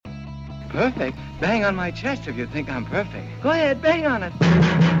Perfect? Bang on my chest if you think I'm perfect. Go ahead, bang on it.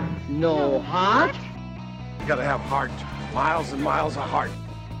 No heart? You gotta have heart. Miles and miles of heart.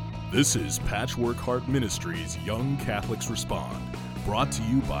 This is Patchwork Heart Ministries Young Catholics Respond, brought to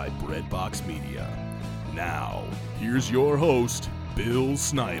you by Breadbox Media. Now, here's your host, Bill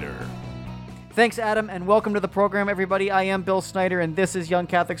Snyder. Thanks, Adam, and welcome to the program, everybody. I am Bill Snyder, and this is Young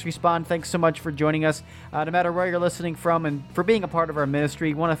Catholics Respond. Thanks so much for joining us, no matter where you're listening from, and for being a part of our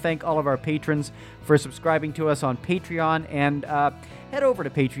ministry. I want to thank all of our patrons for subscribing to us on Patreon, and head over to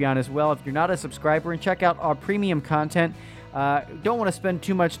Patreon as well if you're not a subscriber, and check out our premium content. Don't want to spend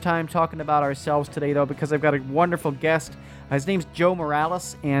too much time talking about ourselves today, though, because I've got a wonderful guest. His name's Joe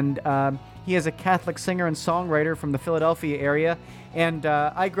Morales, and he is a Catholic singer and songwriter from the Philadelphia area. And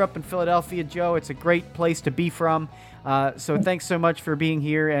I grew up in Philadelphia, Joe. It's a great place to be from. So thanks so much for being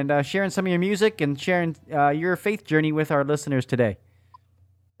here and sharing some of your music and sharing your faith journey with our listeners today.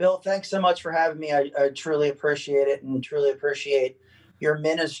 Bill, thanks so much for having me. I truly appreciate it and truly appreciate your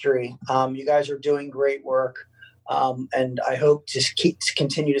ministry. You guys are doing great work, and I hope to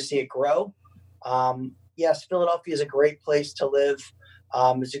continue to see it grow. Yes, Philadelphia is a great place to live.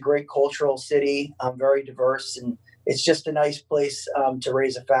 It's a great cultural city, very diverse, and it's just a nice place to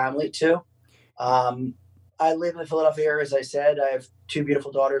raise a family too. I live in the Philadelphia area, as I said. I have two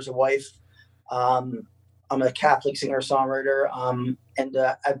beautiful daughters, a wife. I'm a Catholic singer-songwriter, and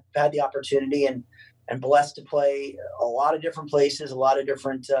I've had the opportunity and blessed to play a lot of different places, a lot of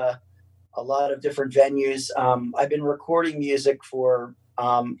different venues. I've been recording music for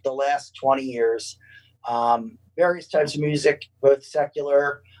the last 20 years, various types of music, both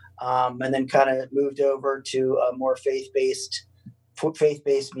secular, and then kind of moved over to more faith-based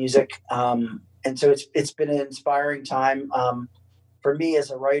music. And so it's been an inspiring time for me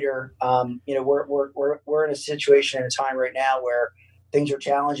as a writer. We're in a situation and a time right now where things are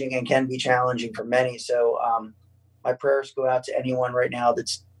challenging and can be challenging for many. So my prayers go out to anyone right now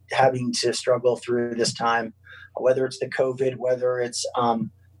that's having to struggle through this time, whether it's the COVID, whether it's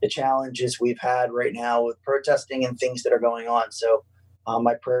the challenges we've had right now with protesting and things that are going on. So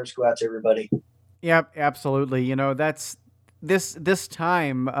my prayers go out to everybody. Yep, absolutely. You know, that's this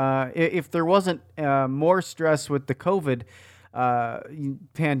time, if there wasn't more stress with the COVID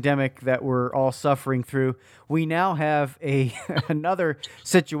pandemic that we're all suffering through, we now have another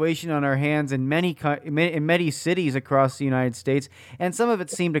situation on our hands in many cities across the United States, and some of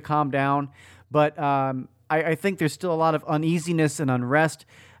it seemed to calm down, but I think there's still a lot of uneasiness and unrest,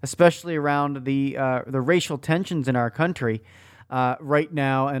 especially around the racial tensions in our country right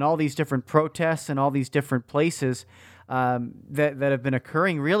now, and all these different protests and all these different places that have been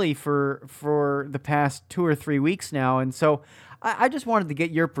occurring really for the past 2 or 3 weeks now. And so I just wanted to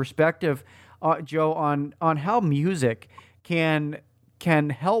get your perspective, Joe, on how music can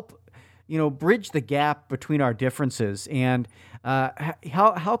help, bridge the gap between our differences, and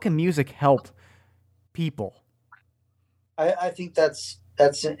how can music help people? I think that's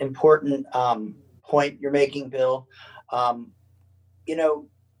an important point you're making, Bill.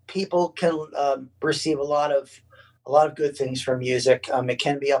 People can receive a lot of good things from music. It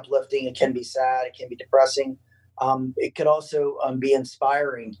can be uplifting, it can be sad, it can be depressing. It could also be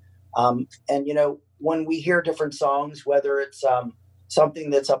inspiring. When we hear different songs, whether it's something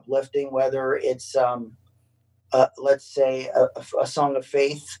that's uplifting, whether it's let's say a song of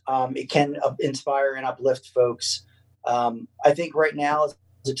faith, it can inspire and uplift folks. I think right now is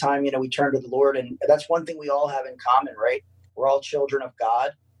the time, we turn to the Lord, and that's one thing we all have in common, right? We're all children of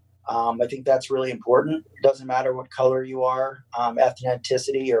God. I think that's really important. It doesn't matter what color you are,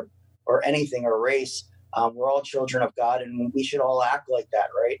 ethnicity or anything, or race. We're all children of God, and we should all act like that,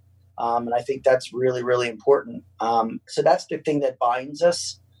 right? And I think that's really, really important. So that's the thing that binds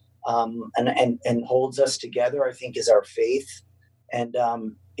us and holds us together, I think, is our faith. And,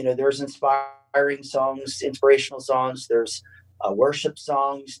 there's inspiring songs, inspirational songs. There's worship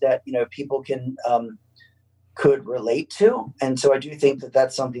songs that, people could relate to. And so I do think that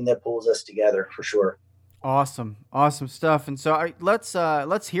that's something that pulls us together for sure. Awesome stuff. And so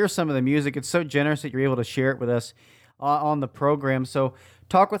let's hear some of the music. It's so generous that you're able to share it with us on the program. So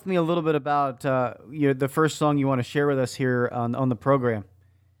talk with me a little bit about the first song you want to share with us here on the program.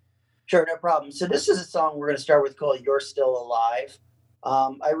 Sure, no problem. So this is a song we're going to start with called You're Still Alive.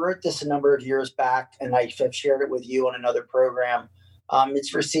 I wrote this a number of years back, and I've shared it with you on another program.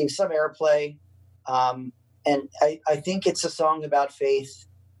 It's received some airplay. And I think it's a song about faith.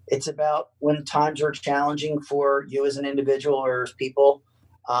 It's about when times are challenging for you as an individual or as people,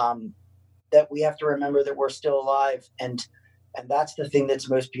 that we have to remember that we're still alive. And that's the thing that's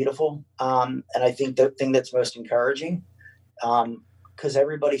most beautiful. And I think the thing that's most encouraging. because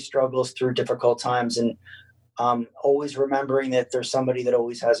everybody struggles through difficult times, and always remembering that there's somebody that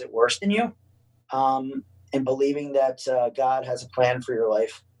always has it worse than you, and believing that God has a plan for your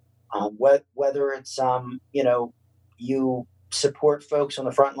life. Whether it's you support folks on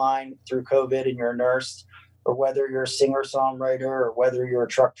the front line through COVID and you're a nurse, or whether you're a singer songwriter, or whether you're a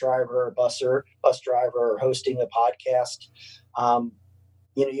truck driver or bus driver, or hosting a podcast,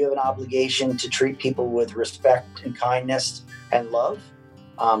 you have an obligation to treat people with respect and kindness and love.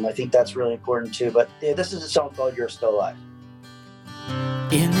 I think that's really important too. But yeah, this is a song called "You're Still Alive."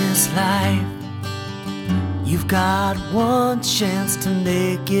 In this life, you've got one chance to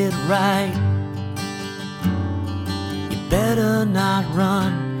make it right. You better not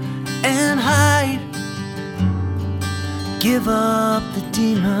run and hide. Give up the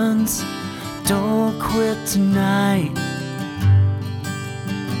demons, don't quit tonight.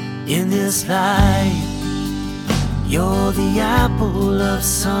 In this life, you're the apple of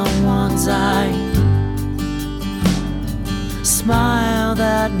someone's eye. Smile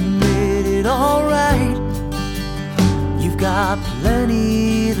that made it alright. You've got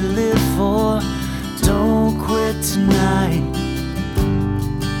plenty to live for, don't quit tonight.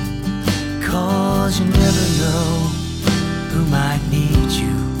 'Cause you never know who might need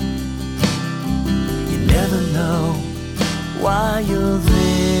you. You never know why you're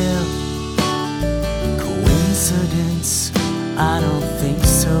there. Coincidence? I don't think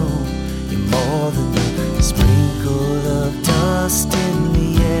so. You're more than a sprinkle of dust in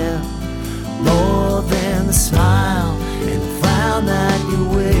the air, more than the smile and frown that you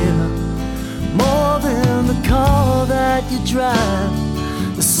wear, more than the car that you drive,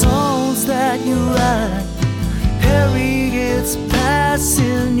 the songs that you write. Harry, it's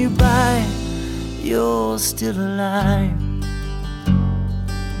passing you by, you're still alive.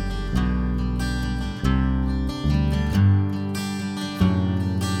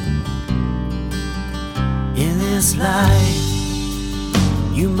 In this life,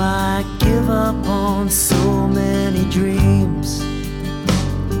 you might give up on so many dreams,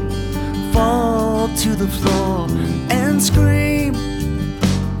 fall to the floor and scream,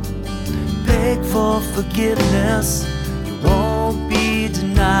 beg for forgiveness, you won't be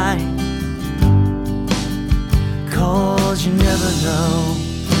denied. 'Cause you never know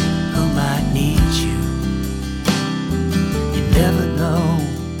who might need you. You never know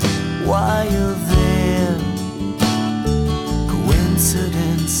why you're there.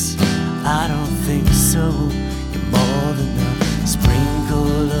 Coincidence? I don't think so. You're more than a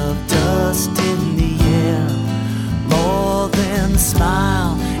sprinkle of dust in the air, more than the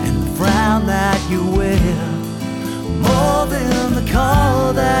smile and the frown that you wear, more than the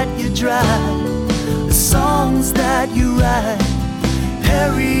car that you drive, the songs that you write.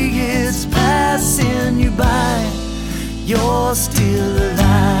 Harry is passing you by, you're still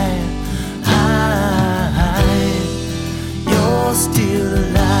alive. You're still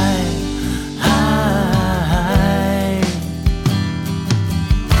alive.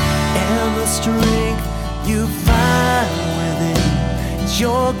 And the strength you find within is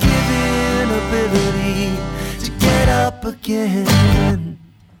your given ability to get up again.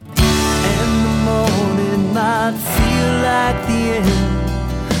 And the morning might feel like the end,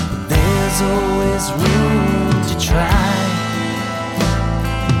 but there's always room to try.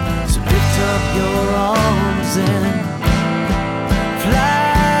 So lift up your arms and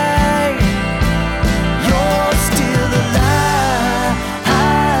fly. You're still alive.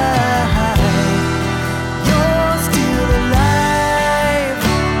 You're still alive.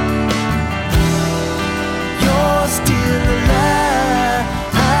 You're still alive.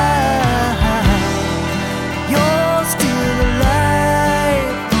 You're still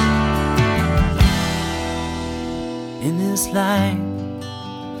alive. In this life,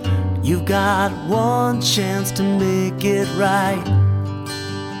 you've got one chance to make it right.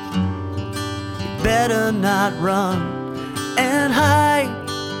 You better not run and hide.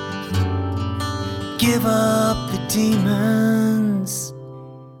 Give up the demons.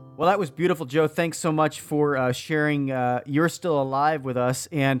 Well, that was beautiful, Joe. Thanks so much for sharing "You're Still Alive" with us,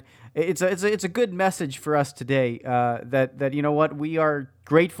 and it's a good message for us today. That you know what, we are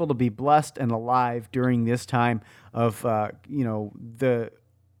grateful to be blessed and alive during this time of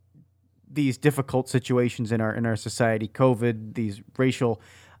these difficult situations in our society, COVID, these racial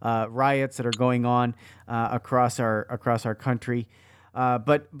riots that are going on across our country.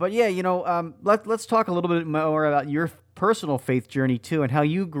 But yeah, let's talk a little bit more about your personal faith journey too, and how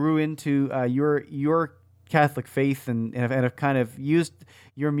you grew into your Catholic faith and have kind of used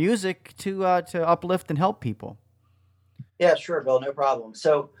your music to uplift and help people. Yeah, sure, Bill, no problem.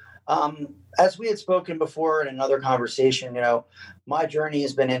 So As we had spoken before in another conversation, my journey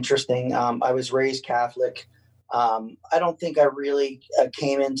has been interesting. I was raised Catholic. I don't think I really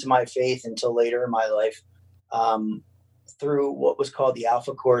came into my faith until later in my life, through what was called the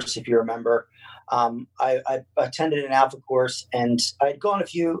Alpha Course, if you remember. I attended an Alpha Course, and I'd gone a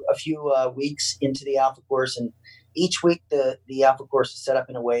few weeks into the Alpha Course, and each week the Alpha Course is set up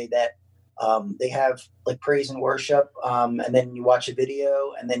in a way that they have like praise and worship, and then you watch a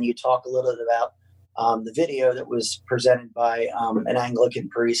video, and then you talk a little bit about the video that was presented by an Anglican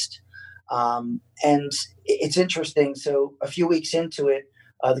priest. And it's interesting. So a few weeks into it,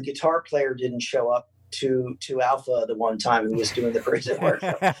 the guitar player didn't show up to Alpha the one time who was doing the praise and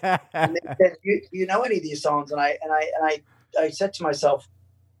worship. And they said, you know any of these songs? And I said to myself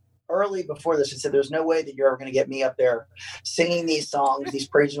early before this, I said, there's no way that you're ever going to get me up there singing these songs, these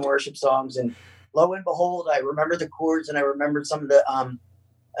praise and worship songs. And lo and behold, I remember the chords, and I remembered some of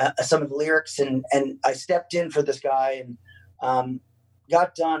the lyrics, and I stepped in for this guy, and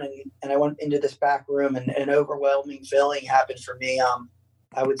got done, and I went into this back room, and an overwhelming feeling happened for me.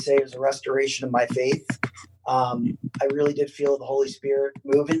 I would say it was a restoration of my faith. I really did feel the Holy Spirit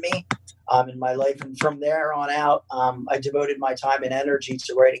move in me, in my life. And from there on out, I devoted my time and energy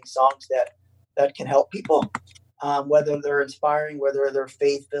to writing songs that can help people, whether they're inspiring, whether they're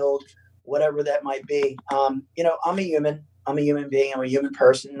faith-filled, whatever that might be. I'm a human. I'm a human being. I'm a human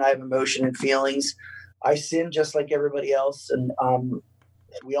person. I have emotion and feelings. I sin just like everybody else, and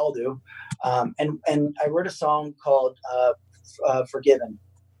we all do. And I wrote a song called Forgiven.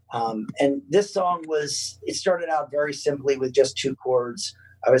 And this song it started out very simply with just 2 chords.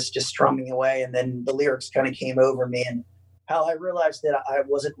 I was just strumming away, and then the lyrics kind of came over me, and how I realized that I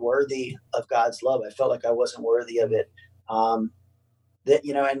wasn't worthy of God's love. I felt like I wasn't worthy of it. And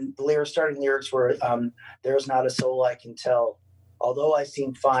the starting lyrics were, there's not a soul I can tell. Although I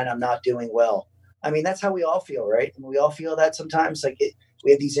seem fine, I'm not doing well. I mean, that's how we all feel, right? And we all feel that sometimes.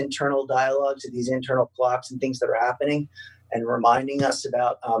 We have these internal dialogues and these internal clocks and things that are happening and reminding us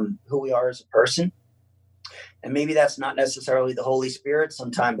about who we are as a person. And maybe that's not necessarily the Holy Spirit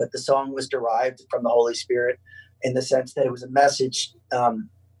sometime, but the song was derived from the Holy Spirit in the sense that it was a message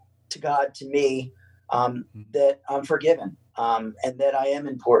to God, to me, that I'm forgiven, and that I am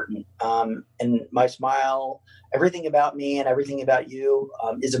important. And my smile, everything about me and everything about you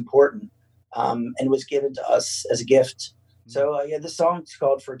is important, and was given to us as a gift. So this song's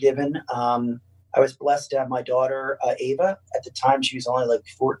called Forgiven. I was blessed to have my daughter, Ava. At the time, she was only like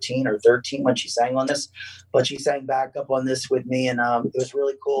 14 or 13 when she sang on this, but she sang back up on this with me, and it was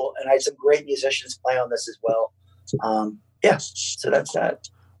really cool. And I had some great musicians play on this as well. So that's that.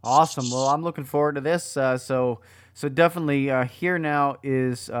 Awesome. Well, I'm looking forward to this. So definitely here now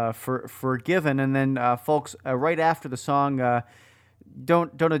is Forgiven. And then, folks, right after the song,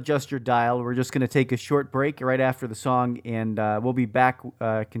 don't adjust your dial. We're just going to take a short break right after the song, and we'll be back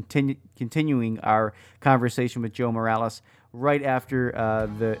continuing our conversation with Joe Morales right after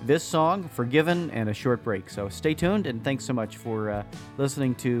this song, Forgiven, and a short break. So stay tuned, and thanks so much for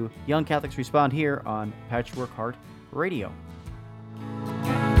listening to Young Catholics Respond here on Patchwork Heart Radio.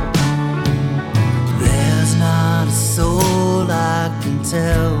 There's not a soul I can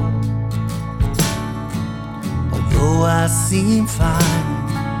tell. Although I seem fine,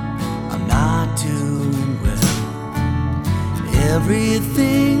 I'm not doing well.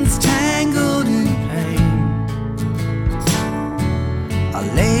 Everything's tangled in pain. I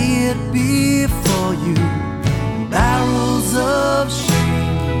lay it before you, barrels of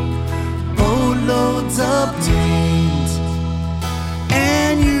shame, boatloads of taint.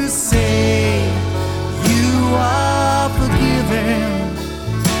 And you say you are forgiven,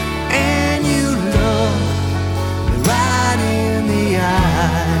 and you love right in the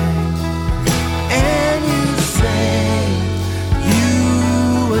eye, and you say you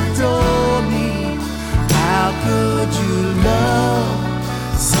adore me. How could you love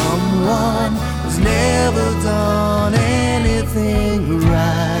someone who's never done anything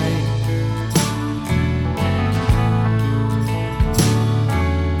right?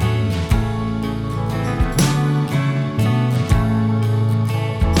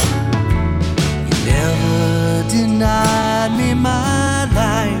 Denied me my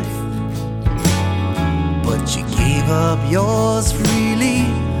life, but you gave up yours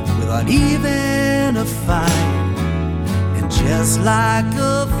freely without even a fight. And just like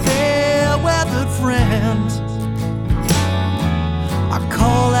a fair-weathered friend, I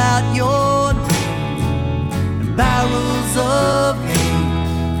call out your name, and barrels of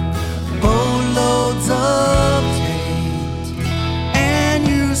hate, boatloads of taint, and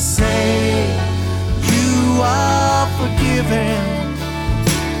you say you are forgiven,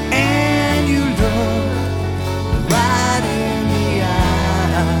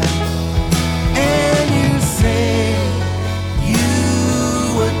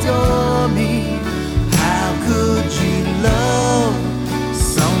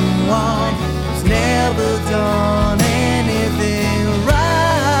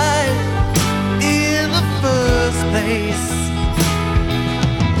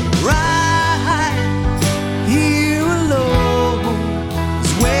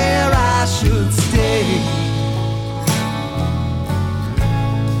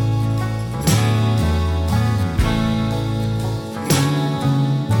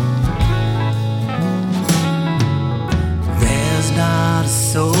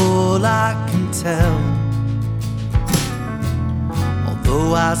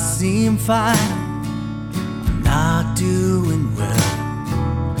 I seem fine, not doing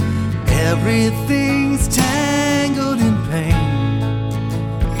well. Everything's tangled in pain.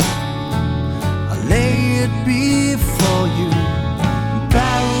 I lay it before you,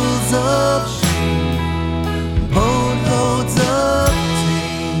 barrels of shame, boatloads of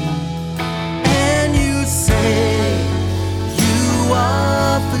pain. And you say you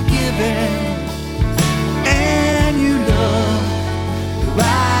are forgiven, and you look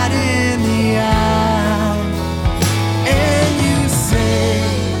right in the eye, and you say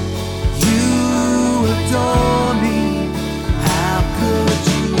you adore me. How could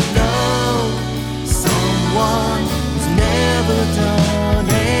you love someone who's never done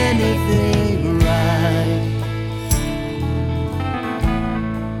anything right?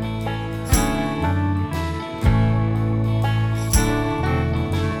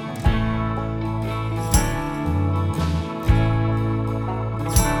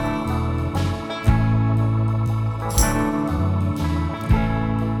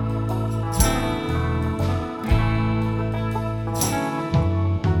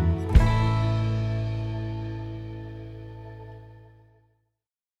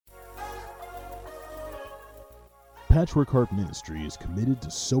 Patchwork Heart Ministry is committed to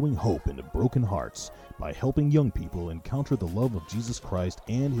sowing hope into broken hearts by helping young people encounter the love of Jesus Christ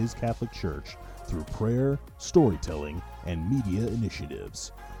and His Catholic Church through prayer, storytelling, and media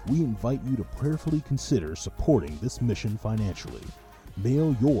initiatives. We invite you to prayerfully consider supporting this mission financially.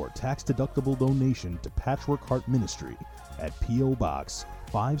 Mail your tax-deductible donation to Patchwork Heart Ministry at P.O. Box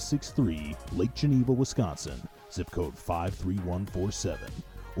 563, Lake Geneva, Wisconsin, zip code 53147.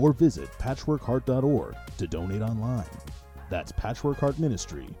 Or visit patchworkheart.org to donate online. That's Patchwork Heart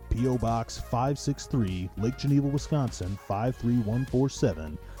Ministry, P.O. Box 563, Lake Geneva, Wisconsin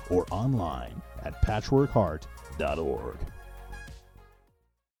 53147, or online at patchworkheart.org.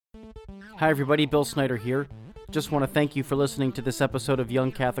 Hi everybody, Bill Snyder here. Just want to thank you for listening to this episode of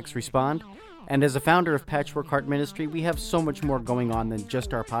Young Catholics Respond. And as a founder of Patchwork Heart Ministry, we have so much more going on than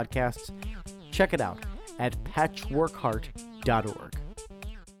just our podcasts. Check it out at patchworkheart.org.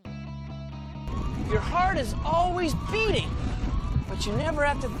 Your heart is always beating, but you never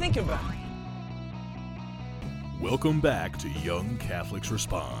have to think about it. Welcome back to Young Catholics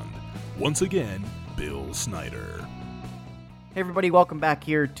Respond. Once again, Bill Snyder. Hey everybody, welcome back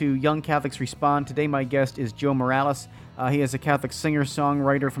here to Young Catholics Respond. Today my guest is Joe Morales. He is a Catholic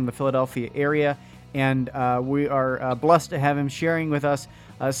singer-songwriter from the Philadelphia area, and we are blessed to have him sharing with us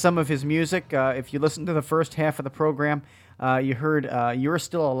some of his music. If you listen to the first half of the program, you heard You're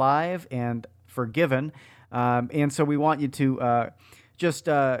Still Alive and Forgiven. And so we want you to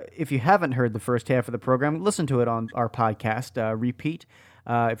if you haven't heard the first half of the program, listen to it on our podcast, repeat.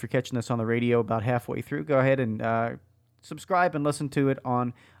 If you're catching this on the radio about halfway through, go ahead and subscribe and listen to it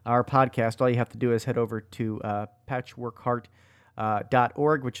on our podcast. All you have to do is head over to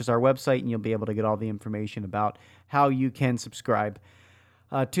patchworkheart.org, which is our website, and you'll be able to get all the information about how you can subscribe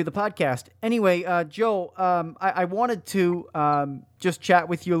to the podcast. Anyway, Joe, I wanted to just chat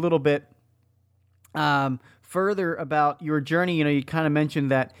with you a little bit further about your journey. You know, you kind of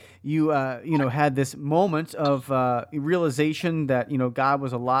mentioned that you had this moment of realization that, God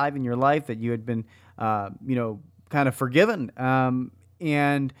was alive in your life, that you had been, kind of forgiven,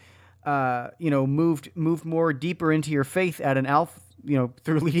 and moved more deeper into your faith at an Alpha,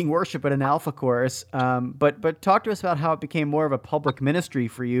 through leading worship at an Alpha course. But talk to us about how it became more of a public ministry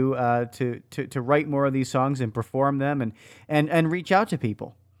for you to write more of these songs and perform them and reach out to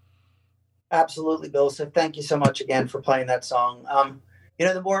people. Absolutely, Bill. So thank you so much again for playing that song.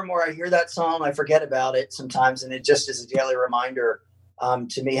 The more and more I hear that song, I forget about it sometimes, and it just is a daily reminder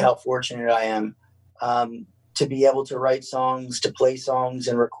to me how fortunate I am to be able to write songs, to play songs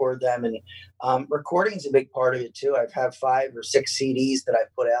and record them. And recording is a big part of it too. I've had 5 or 6 CDs that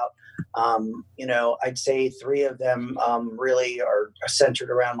I've put out. I'd say 3 of them really are centered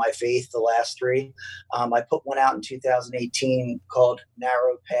around my faith, the last 3. I put one out in 2018 called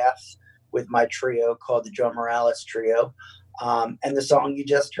Narrow Path with my trio called the Joe Morales Trio. And the song you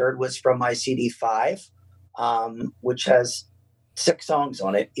just heard was from my CD 5, which has 6 songs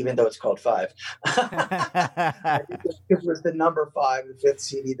on it, even though it's called 5. I think it was the number 5, the 5th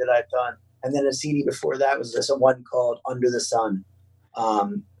CD that I've done. And then a CD before that was this one called Under the Sun,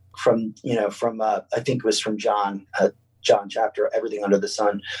 from I think it was from John chapter, Everything Under the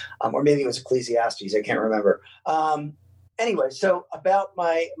Sun, or maybe it was Ecclesiastes, I can't remember. Anyway, so about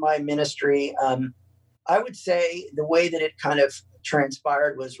my ministry, I would say the way that it kind of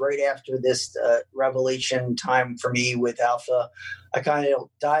transpired was right after this revelation time for me with Alpha. I kind of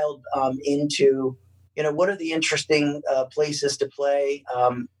dialed into what are the interesting places to play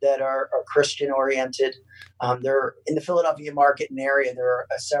that are Christian oriented. There in the Philadelphia market and area, there are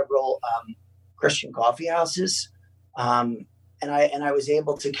several Christian coffee houses, and I was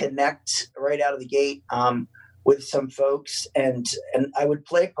able to connect right out of the gate with some folks, and I would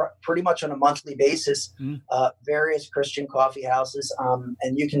play pretty much on a monthly basis, various Christian coffee houses,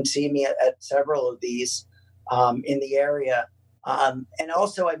 and you can see me at several of these in the area. And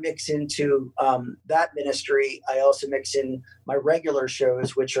also I mix into that ministry. I also mix in my regular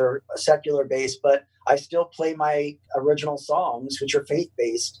shows, which are secular based, but I still play my original songs, which are faith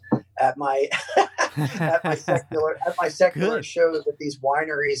based, at my at my secular shows at these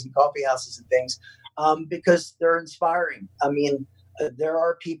wineries and coffee houses and things, because they're inspiring. I mean, there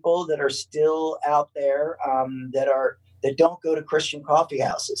are people that are still out there that don't go to Christian coffee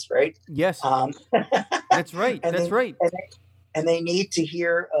houses, right? Yes, that's right. And they need to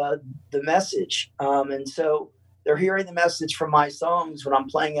hear the message. And so they're hearing the message from my songs when I'm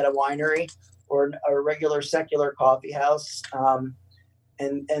playing at a winery or a regular secular coffee house.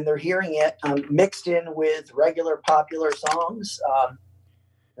 And they're hearing it mixed in with regular popular songs.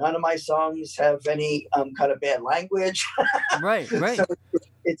 None of my songs have any kind of bad language. Right. So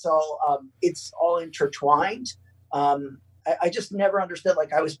it's all intertwined. I just never understood.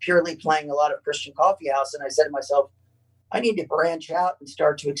 Like, I was purely playing a lot of Christian coffee house, and I said to myself, I need to branch out and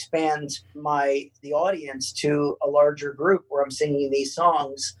start to expand the audience to a larger group where I'm singing these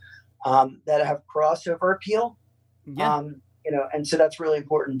songs that have crossover appeal. Yeah. And so that's really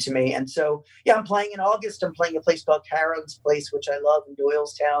important to me. And so, yeah, I'm playing in August. I'm playing a place called Karen's Place, which I love, in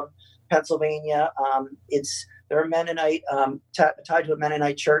Doylestown, Pennsylvania. They're a Mennonite, tied to a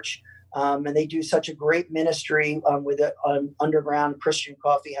Mennonite church. And they do such a great ministry with an underground Christian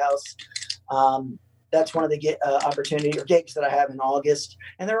coffee house. That's one of the opportunity or gigs that I have in August,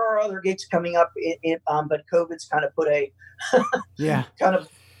 and there are other gigs coming up. But COVID's kind of put a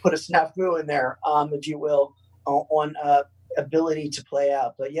snafu in there, if you will, on ability to play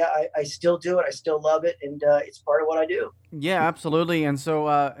out. But yeah, I still do it. I still love it, and it's part of what I do. Yeah, absolutely. And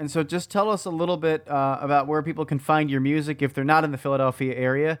so just tell us a little bit about where people can find your music if they're not in the Philadelphia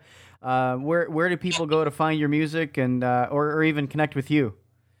area. Where do people go to find your music and or even connect with you?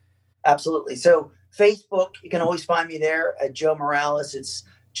 Absolutely. So Facebook, you can always find me there at Joe Morales. It's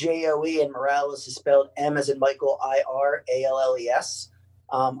Joe, and Morales is spelled M as in Michael, IRALLES.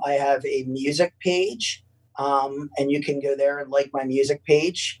 I have a music page, and you can go there and like my music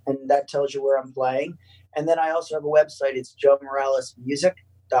page, and that tells you where I'm playing. And then I also have a website. It's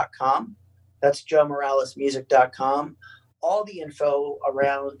joemoralesmusic.com. That's joemoralesmusic.com. All the info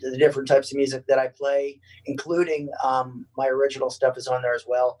around the different types of music that I play, including my original stuff, is on there as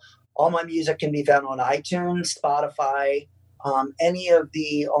well. All my music can be found on iTunes, Spotify, any of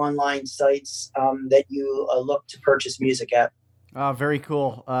the online sites that you look to purchase music at. Oh, very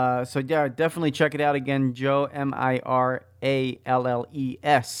cool. So yeah, definitely check it out again, Joe, Miralles.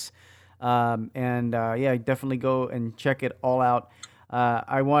 Yeah, definitely go and check it all out.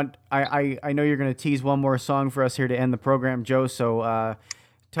 I know you're going to tease one more song for us here to end the program, Joe. So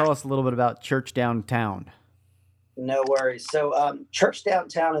tell us a little bit about Church Downtown. No worries. So Church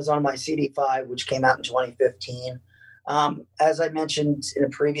Downtown is on my CD5, which came out in 2015. As I mentioned in a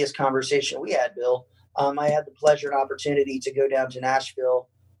previous conversation we had, Bill, I had the pleasure and opportunity to go down to Nashville.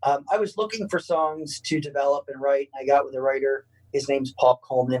 I was looking for songs to develop and write. I got with a writer. His name's Paul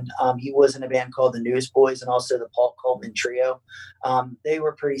Coleman. He was in a band called the Newsboys and also the Paul Coleman Trio. They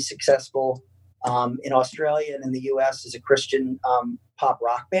were pretty successful in Australia and in the U.S. as a Christian pop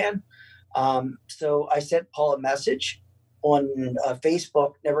rock band. So I sent Paul a message on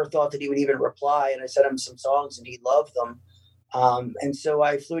Facebook, never thought that he would even reply. And I sent him some songs and he loved them. And so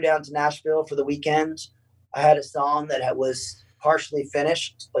I flew down to Nashville for the weekend. I had a song that was partially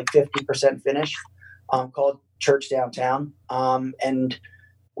finished, like 50% finished, called Church Downtown. And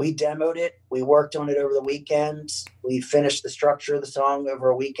we demoed it. We worked on it over the weekend. We finished the structure of the song over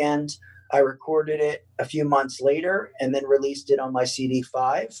a weekend. I recorded it a few months later and then released it on my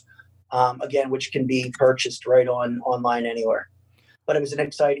CD5. Again, which can be purchased right online anywhere. But it was an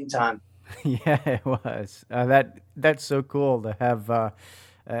exciting time. Yeah, it was. That's so cool to have a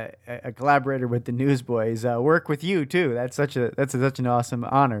collaborator with the Newsboys work with you too. That's such an awesome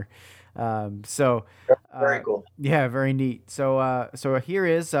honor. Very cool. Yeah, very neat. So here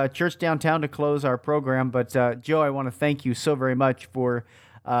is Church Downtown to close our program. But Joe, I want to thank you so very much for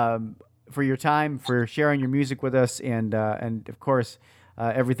your time, for sharing your music with us, and of course.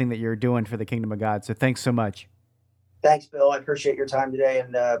 Everything that you're doing for the kingdom of God. So thanks so much. Thanks, Bill. I appreciate your time today,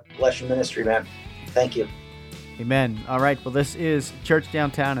 and bless your ministry, man. Thank you. Amen. All right. Well, this is Church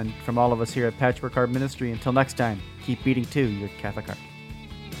Downtown, and from all of us here at Patchwork Heart Ministry, until next time, keep beating to your Catholic heart.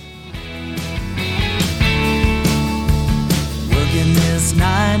 Working this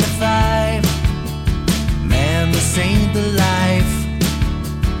 9 to 5, man, this ain't the life.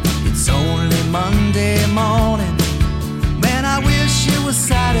 It's only Monday morning, man, I wish it was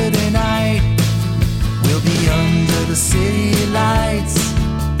Saturday night. We'll be under the city lights,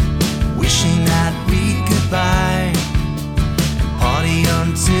 wishing that we could buy and party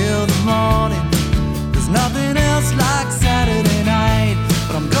until the morning. There's nothing else like Saturday night,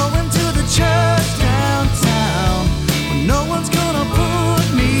 but I'm going to the church downtown where no one's gonna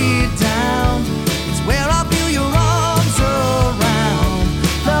put me down. It's where I feel your arms around.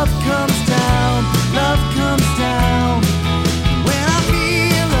 Love comes down, love comes down. When I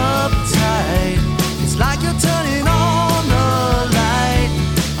feel uptight, it's like you're turning on the light.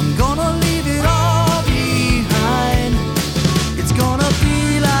 I'm gonna leave it all behind. It's gonna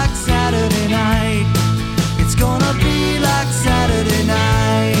be like Saturday night. It's gonna be like Saturday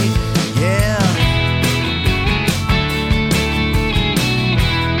night. Yeah.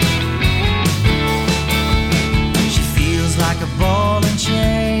 She feels like a ball and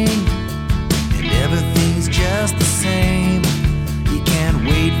chain, and everything's just the same. He can't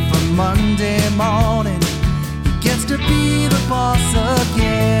wait for Monday morning. He gets to be the boss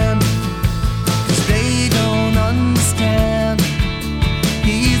again. 'Cause they don't understand.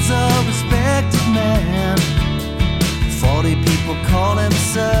 He's a respected man. 40 people call him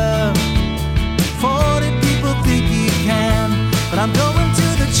sir. 40 people think he can. But I'm going to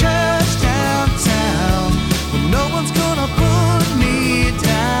the church downtown where no one's gonna put me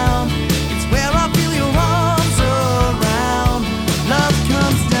down. It's where I feel your arms around. Love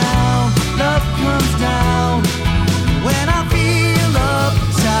comes down, love comes down. When I feel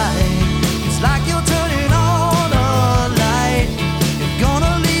uptight, it's like you're turning on a light. You're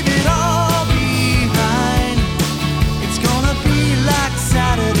gonna leave it all behind. It's gonna be like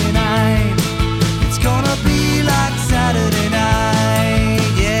Saturday night. It's gonna be like Saturday night,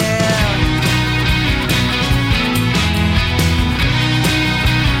 yeah.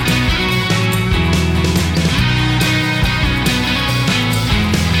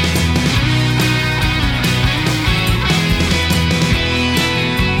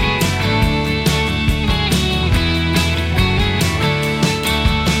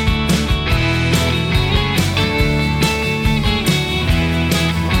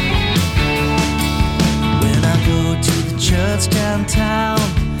 When I go to the church downtown,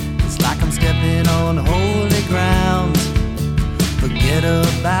 it's like I'm stepping on holy ground. Forget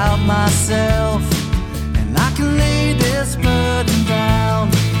about myself, and I can lay this burden down.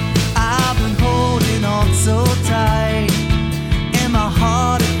 I've been holding on so tight, and my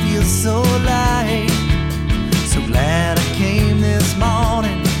heart, it feels so light. So glad I came this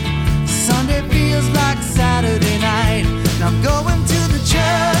morning. Sunday feels like Saturday night. And I'm going to the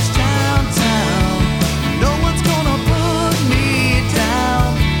church downtown. No one's gonna put me down.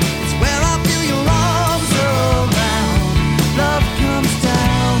 It's where I feel your arms around. Love comes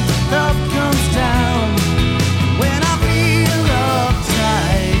down, love comes down. When I feel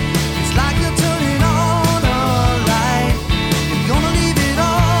uptight, it's like you're turning on a light. You're gonna leave it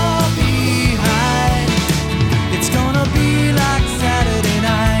all behind. It's gonna be like Saturday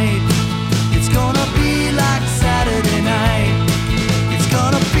night. It's gonna be like Saturday night. It's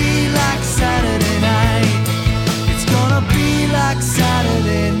gonna be like Saturday night. It's gonna be like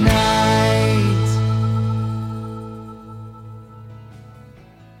Saturday night.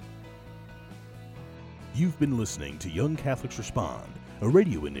 You've been listening to Young Catholics Respond, a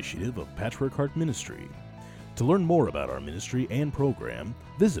radio initiative of Patchwork Heart Ministry. To learn more about our ministry and program,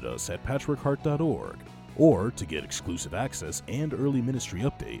 visit us at patchworkheart.org. Or to get exclusive access and early ministry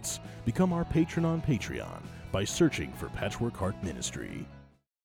updates, become our patron on Patreon by searching for Patchwork Heart Ministry.